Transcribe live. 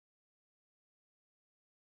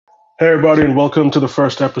Hey, everybody, and welcome to the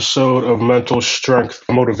first episode of Mental Strength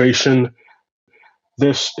Motivation.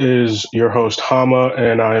 This is your host, Hama,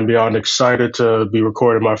 and I am beyond excited to be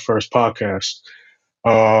recording my first podcast.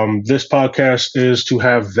 This podcast is to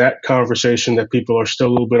have that conversation that people are still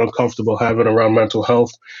a little bit uncomfortable having around mental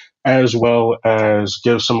health, as well as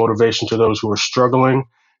give some motivation to those who are struggling.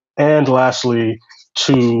 And lastly,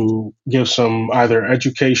 to give some either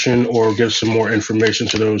education or give some more information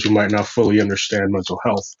to those who might not fully understand mental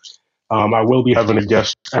health. I will be having a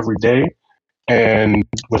guest every day. And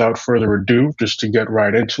without further ado, just to get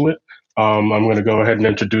right into it, I'm going to go ahead and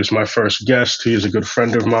introduce my first guest. He is a good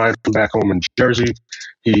friend of mine from back home in Jersey.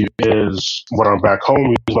 He is, when I'm back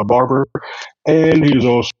home, he's my barber. And he is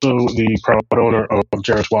also the proud owner of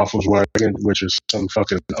Jarrett's Waffles Wagon, which is some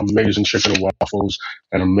fucking amazing chicken and waffles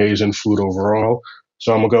and amazing food overall.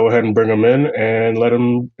 So I'm going to go ahead and bring him in and let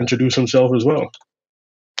him introduce himself as well.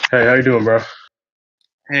 Hey, how you doing, bro?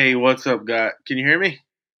 Hey, what's up, guy? Can you hear me?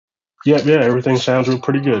 Yep, yeah, everything sounds real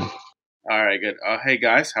pretty good. All right, good. Hey,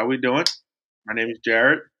 guys, how we doing? My name is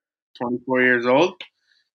Jarrett, 24 years old.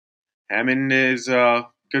 Hammond is a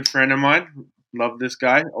good friend of mine. Love this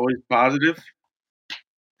guy, always positive,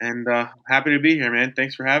 and happy to be here, man.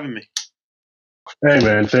 Thanks for having me. Hey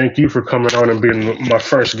man, thank you for coming on and being my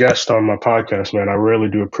first guest on my podcast, man. I really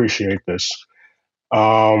do appreciate this.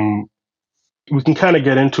 Um, we can kind of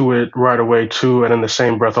get into it right away too, and in the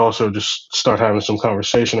same breath, also just start having some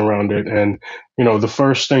conversation around it. And the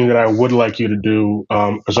first thing that I would like you to do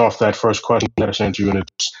is off that first question that I sent you, and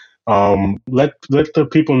it's let the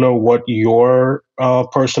people know what your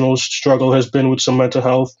personal struggle has been with some mental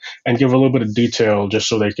health, and give a little bit of detail just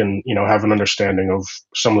so they can have an understanding of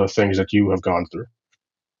some of the things that you have gone through.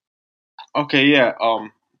 Okay, yeah.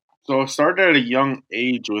 So it started at a young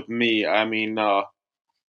age with me. I mean,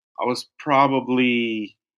 I was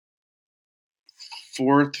probably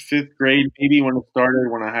fourth, fifth grade, maybe when it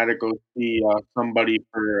started. When I had to go see somebody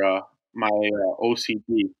for my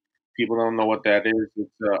OCD. People don't know what that is.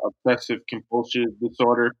 It's obsessive compulsive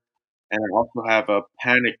disorder, and I also have a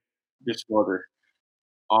panic disorder.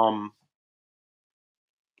 Um,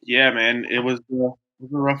 yeah, man, it was a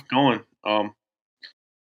rough going.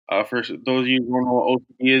 For those of you who don't know what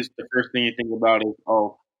OCD is, the first thing you think about is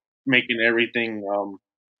making everything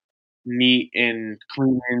neat and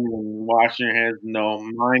clean and washing your hands. No,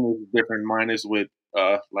 mine is different. Mine is with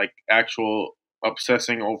like actual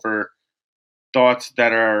obsessing over thoughts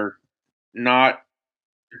that are not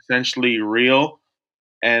essentially real,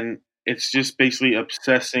 and it's just basically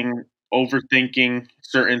obsessing, overthinking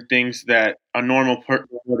certain things that a normal person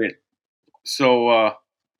wouldn't. So,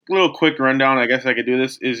 little quick rundown. I guess I could do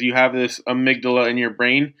this. Is you have this amygdala in your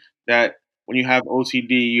brain that when you have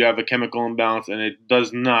OCD, you have a chemical imbalance, and it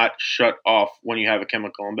does not shut off when you have a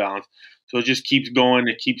chemical imbalance. So it just keeps going.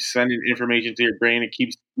 It keeps sending information to your brain. It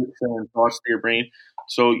keeps sending thoughts to your brain.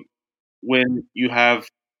 So when you have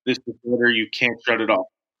this disorder, you can't shut it off.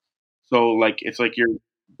 So like it's like your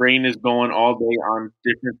brain is going all day on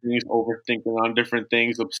different things, overthinking on different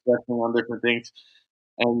things, obsessing on different things,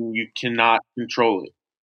 and you cannot control it.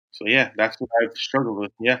 So yeah, that's what I've struggled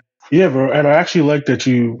with. Yeah. Yeah, bro, and I actually like that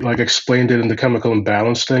you like explained it in the chemical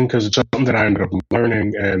imbalance thing because it's something that I ended up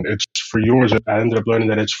learning, and it's for yours. I ended up learning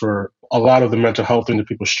that it's for a lot of the mental health thing that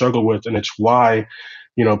people struggle with, and it's why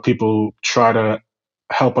people try to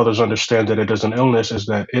help others understand that it is an illness, is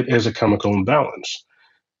that it is a chemical imbalance.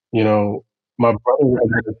 You know, my brother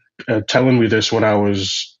ended up telling me this when I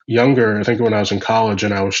was younger. I think when I was in college,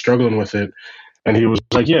 and I was struggling with it. And he was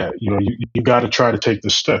like, yeah, you got to try to take the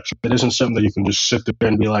steps. It isn't something that you can just sit there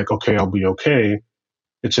and be like, okay, I'll be okay.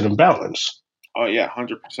 It's an imbalance. Oh yeah,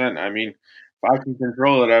 100%. I mean, if I can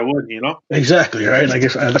control it, I would. You know. Exactly, right? Like,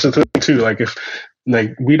 if that's the thing too. Like, if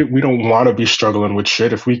like we don't want to be struggling with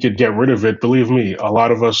shit. If we could get rid of it, believe me, a lot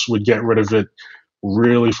of us would get rid of it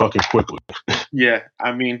really fucking quickly. Yeah.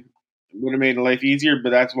 I mean, it would have made life easier, but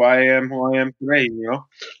that's why I am who I am today. You know.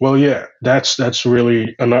 Well, yeah, that's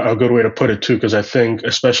really a good way to put it too, because I think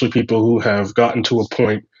especially people who have gotten to a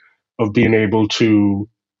point of being able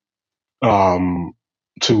um,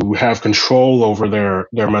 to have control over their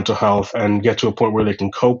mental health and get to a point where they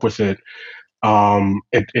can cope with it,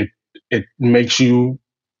 it makes you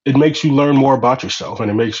learn more about yourself,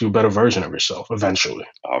 and it makes you a better version of yourself eventually.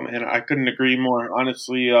 Oh man, I couldn't agree more.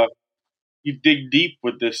 Honestly, you dig deep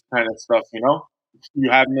with this kind of stuff. You know, you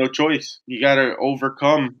have no choice. You gotta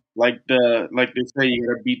overcome, like they say, you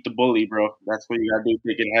gotta beat the bully, bro. That's what you gotta do.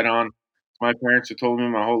 Take it head on. My parents have told me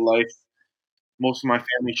my whole life. Most of my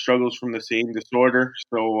family struggles from the same disorder,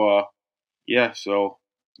 so yeah. So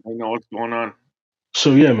I know what's going on.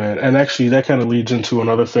 So yeah, man, and actually that kind of leads into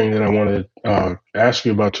another thing that I want to ask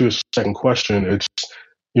you about too. Is the second question. It's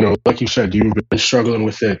like you said, you've been struggling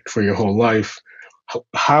with it for your whole life.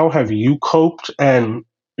 How have you coped? And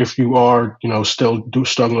if you are, still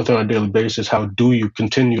struggling with it on a daily basis, how do you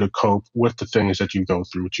continue to cope with the things that you go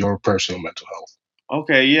through with your personal mental health?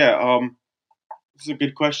 Okay, yeah. This is a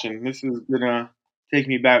good question. This is gonna take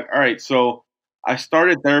me back. All right, so I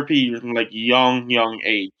started therapy from like young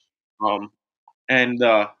age, um, and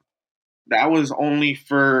that was only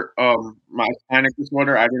for my panic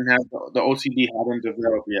disorder. I didn't have the OCD hadn't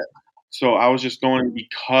developed yet, so I was just going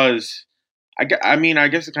because I mean, I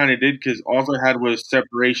guess it kind of did because all I had was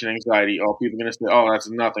separation anxiety. Oh, people are gonna say, "Oh, that's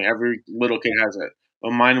nothing." Every little kid has it,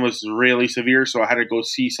 but mine was really severe, so I had to go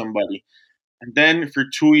see somebody. And then for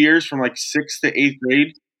 2 years, from like sixth to eighth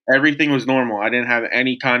grade, everything was normal. I didn't have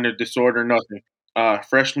any kind of disorder, nothing.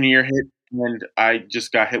 Freshman year hit, and I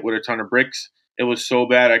just got hit with a ton of bricks. It was so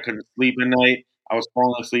bad I couldn't sleep at night. I was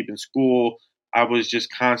falling asleep in school. I was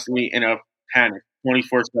just constantly in a panic,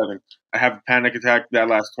 24/7. I have a panic attack that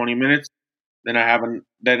lasts 20 minutes. Then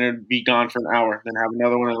it'd be gone for an hour. Then I have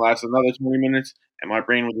another one that lasts another 20 minutes, and my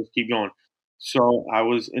brain would just keep going. So I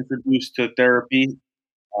was introduced to therapy,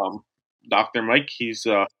 um, Dr. Mike. He's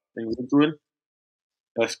in Woodwood,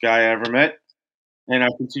 best guy I ever met. And I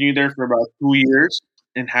continued there for about 2 years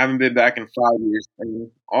and haven't been back in 5 years.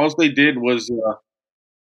 And all they did was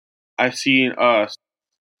I seen a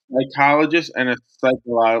psychologist and a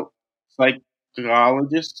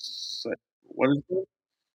psychologist. What is it?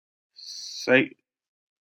 Psych.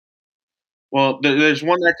 Well, there's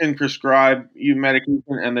one that can prescribe you medication,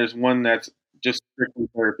 and there's one that's just strictly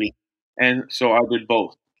therapy. And so I did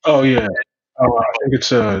both. Oh yeah, I think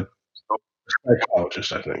it's a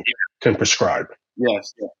psychologist. I think can prescribe.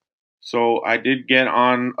 Yes. So I did get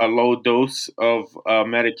on a low dose of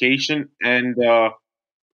medication, and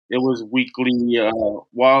it was weekly.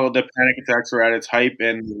 While the panic attacks were at its height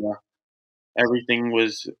and everything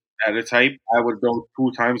was at its height, I would go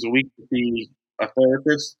 2 times a week to see a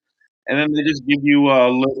therapist, and then they just give you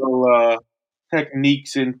little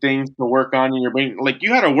techniques and things to work on in your brain. Like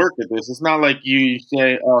you had to work at this. It's not like you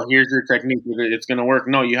say, "Oh, here's your technique; it's going to work."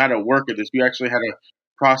 No, you had to work at this. You actually had to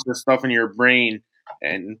process stuff in your brain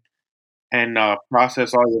and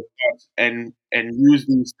process all your thoughts and use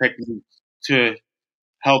these techniques to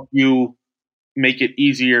help you make it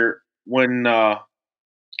easier when an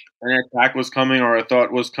attack was coming or a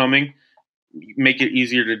thought was coming. Make it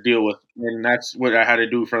easier to deal with, and that's what I had to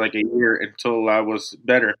do for like a year until I was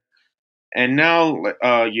better. And now,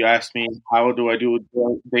 you ask me, how do I do it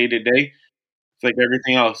day to day? It's like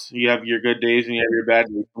everything else. You have your good days and you have your bad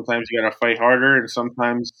days. Sometimes you got to fight harder, and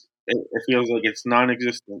sometimes it feels like it's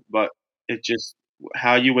non-existent. But it's just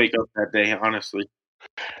how you wake up that day, honestly.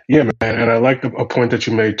 Yeah, man, and I like a point that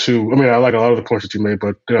you made too. I mean, I like a lot of the points that you made,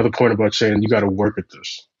 but the other point about saying you got to work at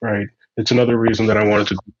this, right? It's another reason that I wanted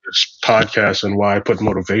to do this podcast and why I put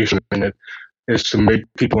motivation in it is to make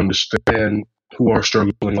people understand who are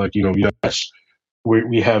struggling. Like, yes,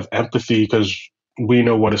 we have empathy because we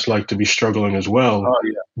know what it's like to be struggling as well, Oh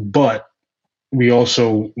yeah. but we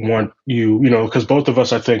also want because both of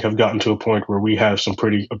us, I think, have gotten to a point where we have a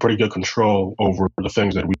pretty good control over the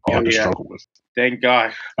things that we Oh have to yeah. struggle with. Thank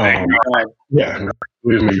God. Um, Thank God. yeah,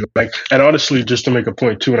 with me. Like, and honestly, just to make a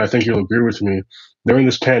point too, and I think you'll agree with me, during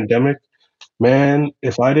this pandemic, man,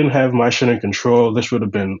 if I didn't have my shit in control, this would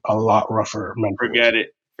have been a lot rougher mentally. Forget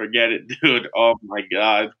it. Forget it, dude. Oh my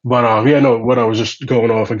God. But yeah, no, what I was just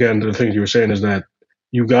going off again, the things you were saying is that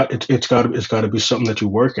it's got to be something that you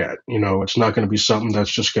work at. It's not going to be something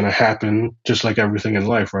that's just going to happen, just like everything in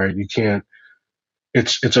life, right? You can't.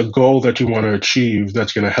 It's a goal that you want to achieve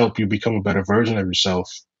that's going to help you become a better version of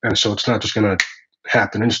yourself, and so it's not just going to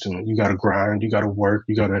happen instantly. You got to grind, you got to work,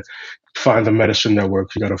 you got to find the medicine that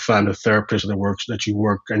works, you got to find the therapist that works, that you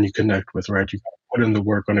work and you connect with, right? You got to put in the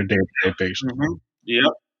work on a day-to-day basis. Yep.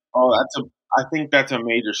 Oh, I think that's a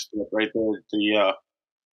major step right there.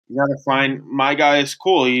 You gotta find my guy is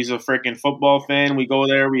cool. He's a freaking football fan. We go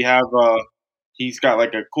there. We have he's got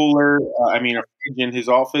like a cooler. I mean, a fridge in his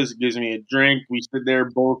office. Gives me a drink. We sit there,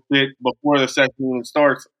 both sit before the session even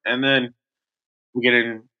starts, and then we get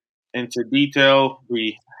into detail.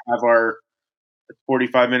 We have our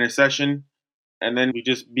 45-minute session, and then we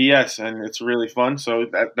just BS, and it's really fun. So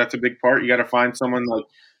that's a big part. You got to find someone like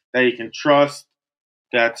that you can trust,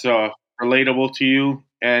 that's relatable to you,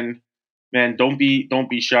 and man, don't be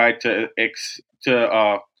shy to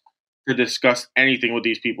discuss anything with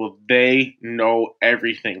these people. They know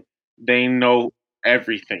everything. They know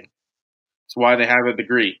everything. It's why they have a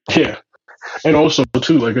degree. Yeah. And also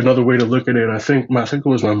too, like another way to look at it, I think it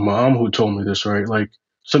was my mom who told me this, right? Like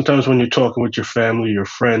sometimes when you're talking with your family, your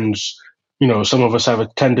friends, some of us have a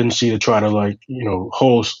tendency to try to like,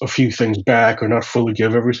 hold a few things back or not fully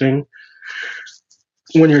give everything.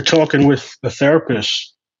 When you're talking with a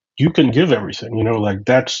therapist, you can give everything, like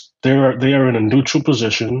they are in a neutral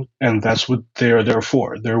position, and that's what they're there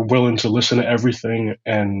for. They're willing to listen to everything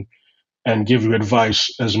and give you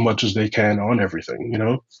advice as much as they can on everything.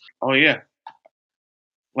 Oh yeah,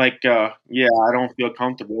 like yeah, I don't feel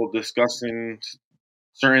comfortable discussing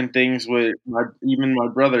certain things with even my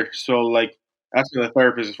brother. So like that's what a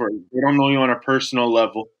therapist is for. They don't know you on a personal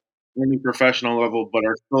level, only professional level, but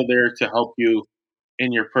are still there to help you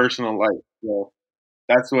in your personal life. So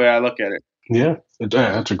that's the way I look at it. Yeah,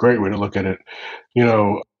 that's a great way to look at it. You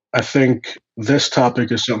know, I think this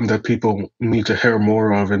topic is something that people need to hear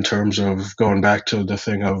more of in terms of going back to the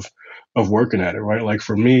thing of working at it, right? Like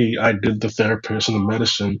for me, I did the therapist and the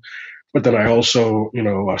medicine, but then I also,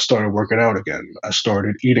 I started working out again. I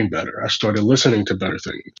started eating better. I started listening to better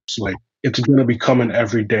things. Like it's going to become an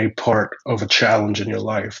everyday part of a challenge in your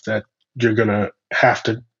life that you're going to have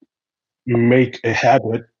to make a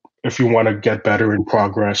habit if you want to get better and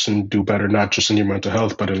progress and do better, not just in your mental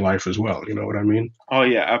health, but in life as well. You know what I mean? Oh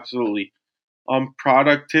yeah, absolutely.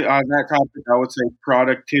 Productive on that topic, I would say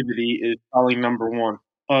productivity is probably number one.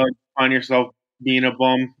 Find yourself being a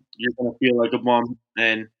bum, you're gonna feel like a bum,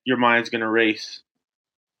 and your mind's gonna race.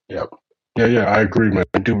 Yep. Yeah, yeah, I agree, man.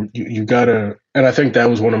 You gotta, and I think that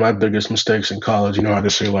was one of my biggest mistakes in college. You know how they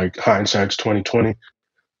say like hindsight's 2020.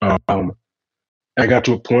 Um, I got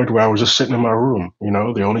to a point where I was just sitting in my room.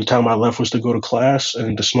 The only time I left was to go to class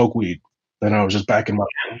and to smoke weed. Then I was just back in my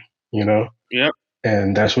room. You know, Yep.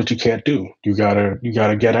 and that's what you can't do. You gotta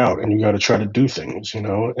get out and you gotta try to do things.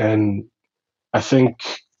 And I think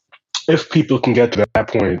if people can get to that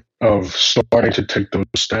point of starting to take those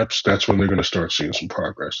steps, that's when they're going to start seeing some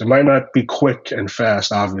progress. It might not be quick and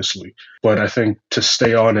fast, obviously, but I think to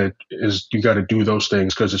stay on it is you got to do those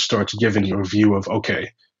things because it starts giving you a view of, okay,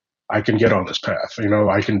 I can get on this path.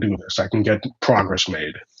 I can do this. I can get progress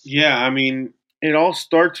made. Yeah, I mean, it all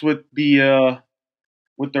starts with the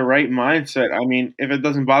right mindset. I mean, if it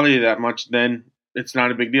doesn't bother you that much, then it's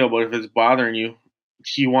not a big deal. But if it's bothering you,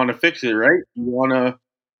 you want to fix it, right? You want to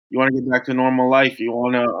get back to normal life.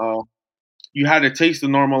 You had a taste of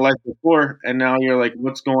normal life before, and now you're like,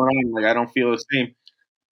 what's going on? Like, I don't feel the same.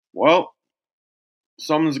 Well,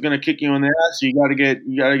 someone's gonna kick you in the ass. You gotta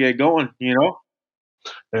get going. You know?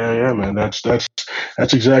 Yeah, yeah, man. That's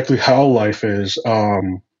exactly how life is.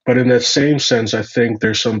 But in that same sense, I think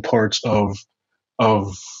there's some parts of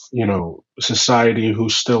society who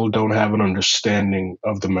still don't have an understanding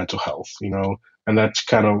of the mental health. And that's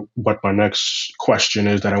kind of what my next question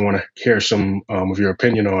is that I want to hear some of your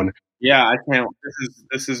opinion on. Yeah, I can't.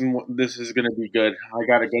 This is gonna be good. I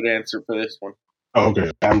got a good answer for this one. Oh,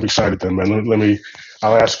 okay, I'm excited then, man.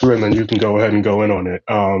 I'll ask you, and then you can go ahead and go in on it.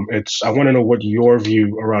 I want to know what your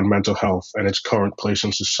view around mental health and its current place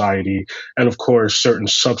in society, and of course, certain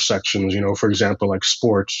subsections. For example, like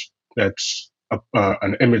sports. That's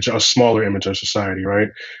a smaller image of society, right?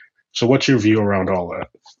 So, what's your view around all that?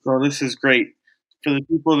 So this is great for the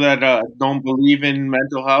people that don't believe in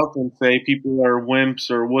mental health and say people are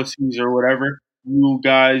wimps or wussies or whatever. You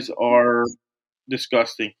guys are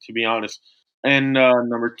disgusting, to be honest. And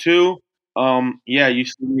number two, yeah, you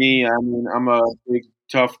see me. I mean, I'm a big,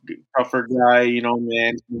 tougher guy.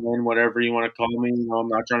 Man, whatever you want to call me. I'm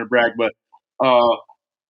not trying to brag, but uh,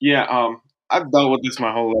 yeah, I've dealt with this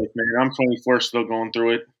my whole life, man. I'm 24, still going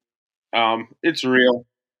through it. It's real,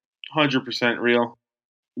 100% real.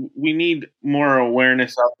 We need more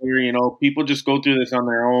awareness out there. People just go through this on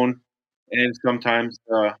their own, and sometimes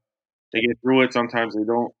they get through it, sometimes they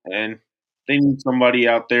don't, and they need somebody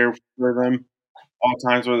out there for them all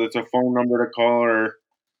times, whether it's a phone number to call or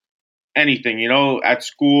anything. At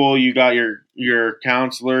school, you got your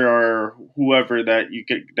counselor or whoever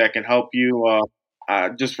that can help you.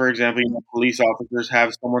 Just for example, police officers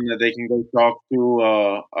have someone that they can go talk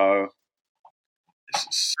to.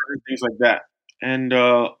 Certain things like that. And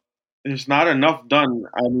there's not enough done.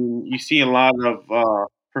 I mean, you see a lot of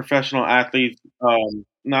professional athletes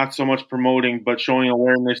not so much promoting, but showing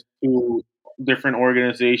awareness to different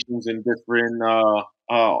organizations and different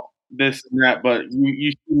this and that. But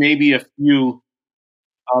you see maybe a few,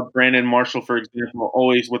 Brandon Marshall, for example,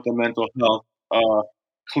 always with the mental health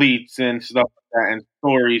cleats and stuff like that, and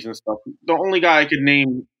stories and stuff. The only guy I could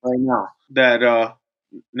name right now that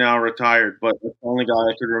now retired, but that's the only guy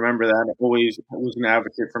I could remember that always was an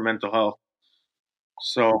advocate for mental health.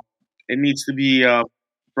 So it needs to be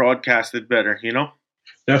broadcasted better.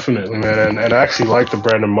 Definitely, man. And I actually like the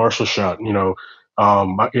Brandon Marshall shot.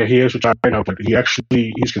 Yeah, he is retired now, but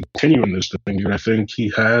he's continuing this thing. And I think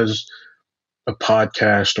he has a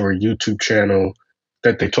podcast or a YouTube channel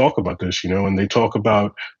that they talk about this, and they talk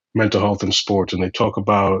about mental health in sports, and they talk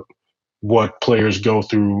about what players go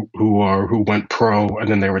through who went pro and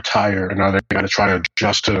then they retire, and now they got to try to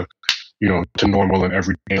adjust to normal and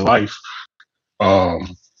everyday life.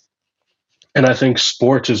 Um, and I think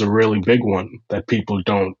sports is a really big one that people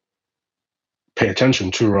don't pay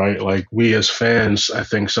attention to, right? Like we as fans, I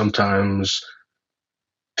think sometimes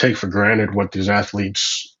take for granted what these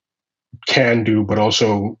athletes can do, but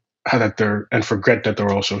also how that they're and forget that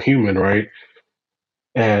they're also human, right?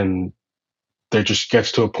 And there just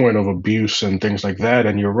gets to a point of abuse and things like that.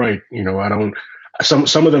 And you're right, I don't.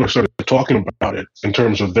 Some of them are sort of talking about it in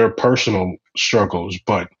terms of their personal struggles,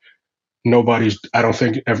 but nobody's. I don't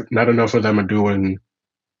think not enough of them are doing,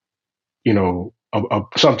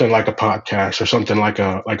 something like a podcast or something like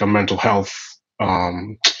a mental health.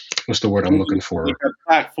 What's the word I'm looking Like for? a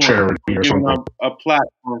platform, Charity or giving something. up a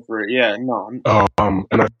platform for it. Yeah, no,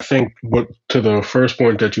 And I think what to the first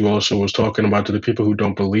point that you also was talking about to the people who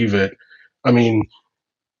don't believe it. I mean,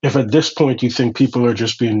 if at this point you think people are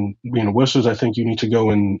just being whistles, I think you need to go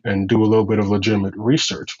and do a little bit of legitimate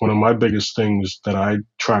research. One of my biggest things that I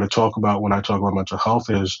try to talk about when I talk about mental health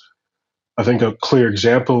is I think a clear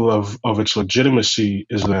example of its legitimacy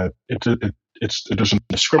is that it doesn't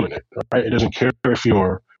discriminate, right? It doesn't care if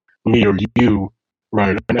you're me or you,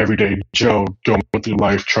 right? An everyday Joe going through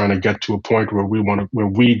life trying to get to a point where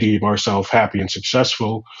we deem ourselves happy and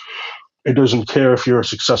successful. It doesn't care if you're a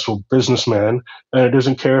successful businessman, and it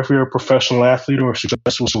doesn't care if you're a professional athlete or a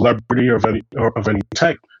successful celebrity or of any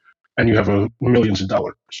type, and you have millions of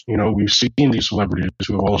dollars. We've seen these celebrities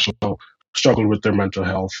who have also struggled with their mental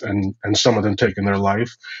health, and some of them taking their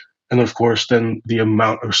life, and of course, then the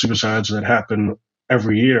amount of suicides that happen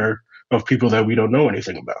every year of people that we don't know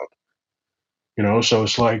anything about. So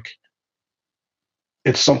it's like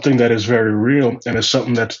it's something that is very real, and it's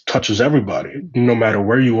something that touches everybody, no matter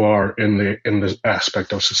where you are in the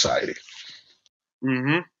aspect of society.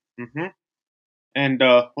 mm-hmm, mm-hmm. And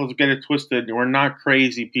let's get it twisted. We're not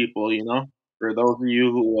crazy people, you know. For those of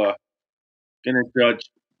you who gonna judge,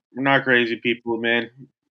 we're not crazy people, man.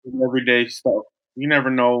 Everyday stuff. You never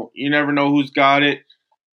know. You never know who's got it.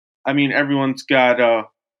 I mean, everyone's got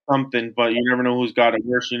something, but you never know who's got it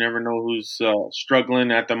worse. You never know who's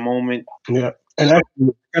struggling at the moment. Yeah, and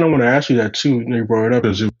actually, I don't want to ask you that too. You brought it up,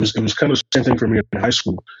 is it was kind of the same thing for me in high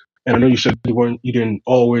school, and I know you said you didn't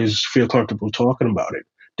always feel comfortable talking about it.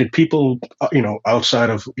 Did people, outside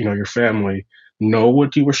of your family, know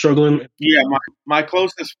what you were struggling? Yeah, my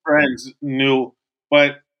closest friends knew,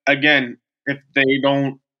 but again, if they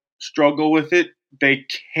don't struggle with it, they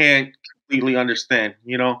can't completely understand,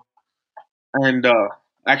 you know? And I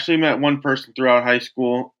actually met one person throughout high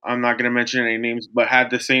school. I'm not going to mention any names, but had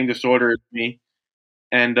the same disorder as me.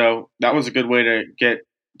 And that was a good way to get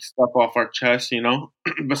stuff off our chest, you know,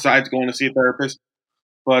 besides going to see a therapist.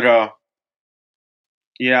 But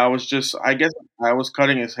yeah, I guess I was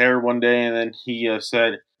cutting his hair one day, and then he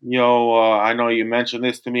said, "Yo, I know you mentioned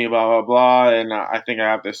this to me, blah blah blah, and I think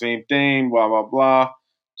I have the same thing, blah blah blah."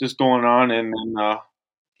 Just going on, and then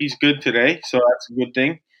he's good today, so that's a good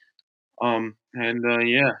thing. And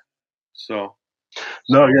yeah, so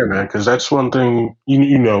No, yeah, man, because that's one thing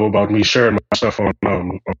you know about me sharing my stuff on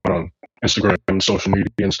Instagram and social media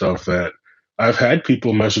and stuff that I've had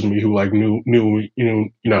people message me who like knew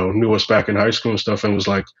us back in high school and stuff and was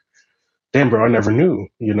like, damn, bro, I never knew,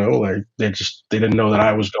 like they didn't know that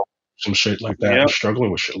I was doing some shit like that yeah, and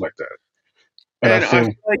struggling with shit like that. And I and I feel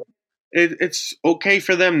think, like it's okay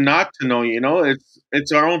for them not to know. You know,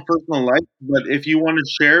 it's our own personal life, but if you want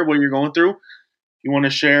to share what you're going through, you want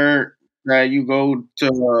to share that you go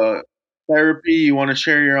to therapy, you want to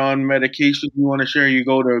share you're on medication, you want to share you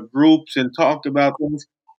go to groups and talk about things.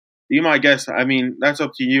 Be my guest. I mean, that's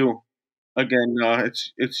up to you. Again,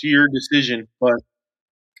 it's your decision. But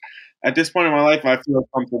at this point in my life, I feel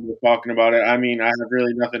comfortable talking about it. I mean, I have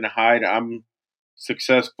really nothing to hide. I'm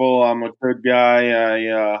successful. I'm a good guy.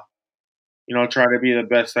 I try to be the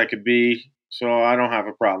best I could be. So I don't have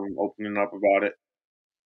a problem opening up about it.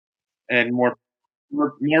 And more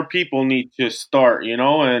people need to start,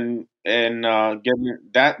 and getting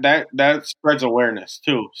that spreads awareness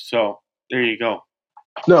too. So there you go.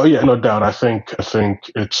 no, yeah, no doubt. I think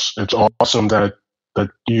it's awesome that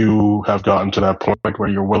you have gotten to that point where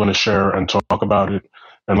you're willing to share and talk about it.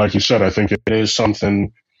 And like you said, I think it is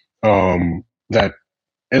something that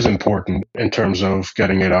is important in terms of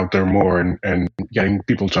getting it out there more and getting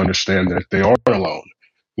people to understand that they aren't alone.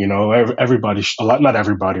 You know, everybody, a lot, not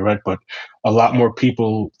everybody, right, but a lot more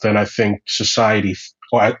people than I think society,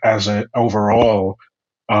 as a overall,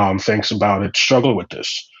 thinks about it, struggle with this.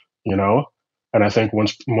 You know, and I think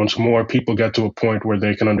once more people get to a point where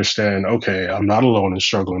they can understand, okay, I'm not alone in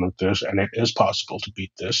struggling with this, and it is possible to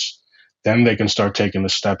beat this, then they can start taking the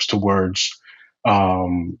steps towards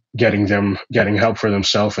getting help for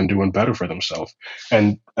themselves and doing better for themselves.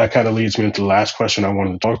 And that kind of leads me into the last question I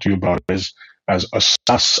wanted to talk to you about is as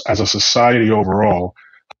a society overall,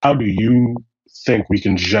 how do you think we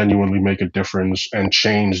can genuinely make a difference and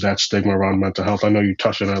change that stigma around mental health? I know you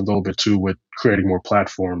touched on it a little bit too with creating more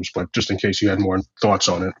platforms, but just in case you had more thoughts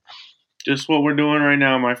on it. Just what we're doing right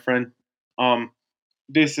now, my friend. Um,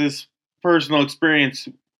 this is personal experience.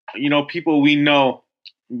 You know, people we know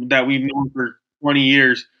that we've known for 20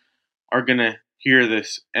 years are gonna hear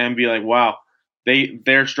this and be like, "Wow,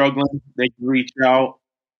 they're struggling. They can reach out.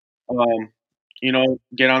 Um, you know,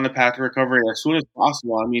 get on the path to recovery as soon as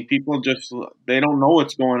possible." I mean, people just they don't know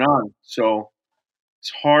what's going on, so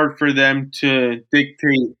it's hard for them to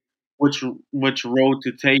dictate which road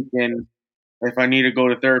to take. And if I need to go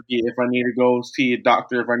to therapy, if I need to go see a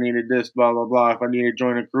doctor, if I needed this, blah blah blah, if I need to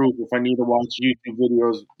join a group, if I need to watch YouTube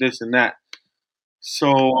videos, this and that.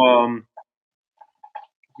 So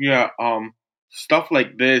yeah, stuff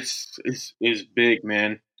like this is big,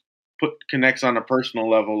 man. Connects on a personal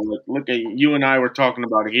level. Like, look at you and I were talking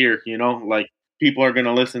about it here. You know, like people are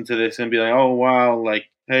gonna listen to this and be like, "Oh wow, like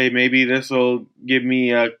hey, maybe this will give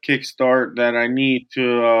me a kickstart that I need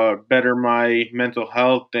to better my mental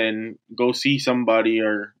health and go see somebody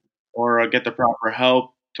or get the proper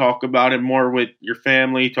help. Talk about it more with your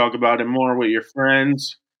family. Talk about it more with your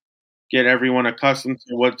friends. Get everyone accustomed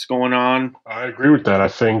to what's going on." I agree with that. I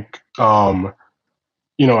think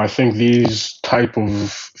I think these type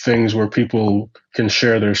of things where people can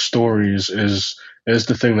share their stories is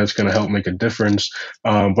the thing that's going to help make a difference.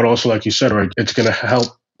 But also, like you said, right, it's going to help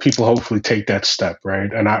people hopefully take that step,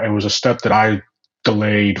 right? And it was a step that I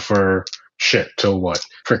delayed for shit till what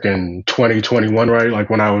freaking 2021, right? Like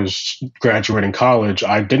when I was graduating college,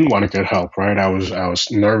 I didn't want to get help, right? I was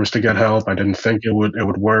nervous to get help. I didn't think it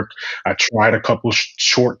would work. I tried a couple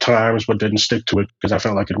short times, but didn't stick to it because I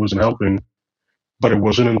felt like it wasn't helping. But it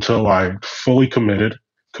wasn't until I fully committed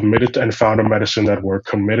and found a medicine that worked,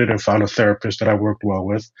 committed and found a therapist that I worked well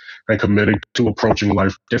with, and committed to approaching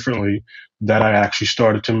life differently that I actually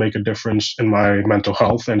started to make a difference in my mental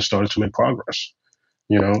health and started to make progress.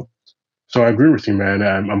 You know, so I agree with you, man.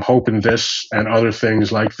 I'm hoping this and other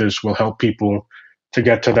things like this will help people to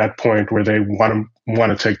get to that point where they want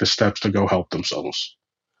to take the steps to go help themselves.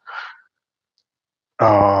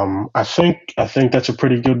 I think that's a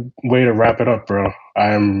pretty good way to wrap it up, bro.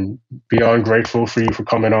 I'm beyond grateful for you for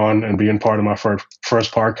coming on and being part of my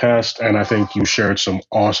first podcast, and I think you shared some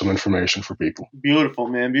awesome information for people. Beautiful,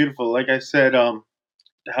 man, beautiful. Like I said, the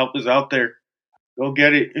help is out there. Go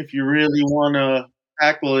get it if you really want to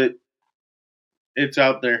tackle it. It's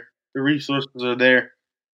out there. The resources are there,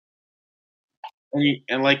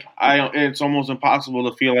 and like it's almost impossible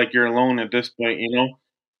to feel like you're alone at this point. You know,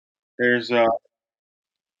 there's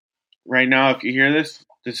right now. If you hear this,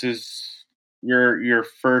 this is your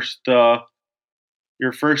first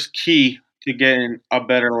key to getting a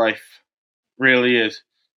better life. Really is.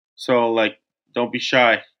 So like, don't be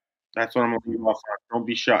shy. That's what I'm gonna leave off on. Don't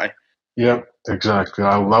be shy. Yeah, exactly.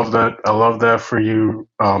 I love that. I love that for you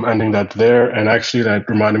ending that there. And actually, that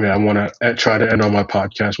reminded me, I want to try to end on my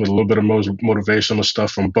podcast with a little bit of motivational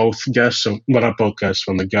stuff from both guests, well, not both guests,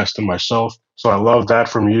 from the guest and myself. So I love that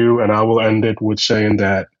from you. And I will end it with saying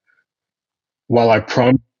that while I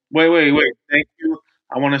promise. Wait. Thank you.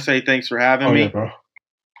 I want to say thanks for having Oh, yeah, me. bro.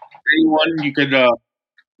 Anyone, you could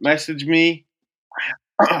message me.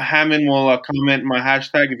 Hammond will comment my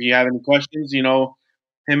hashtag if you have any questions. You know,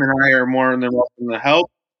 him and I are more than welcome to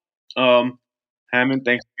help. Um, Hammond,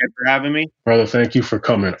 thanks again for having me. Brother, thank you for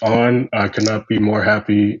coming on. I could not be more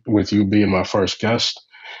happy with you being my first guest.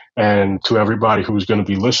 And to everybody who's going to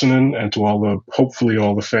be listening, and to hopefully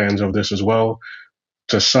all the fans of this as well,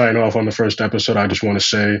 to sign off on the first episode, I just want to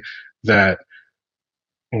say that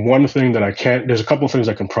one thing that there's a couple of things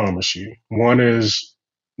I can promise you. One is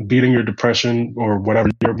beating your depression or whatever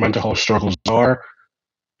your mental health struggles are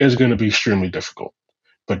is going to be extremely difficult.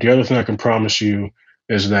 But the other thing I can promise you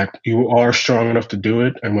is that you are strong enough to do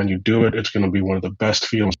it. And when you do it, it's going to be one of the best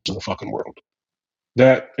feelings in the fucking world.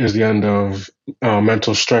 That is the end of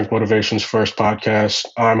Mental Strength Motivation's first podcast.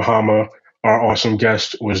 I'm Hama. Our awesome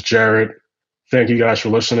guest was Jared. Thank you guys for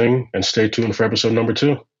listening, and stay tuned for episode number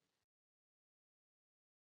 2.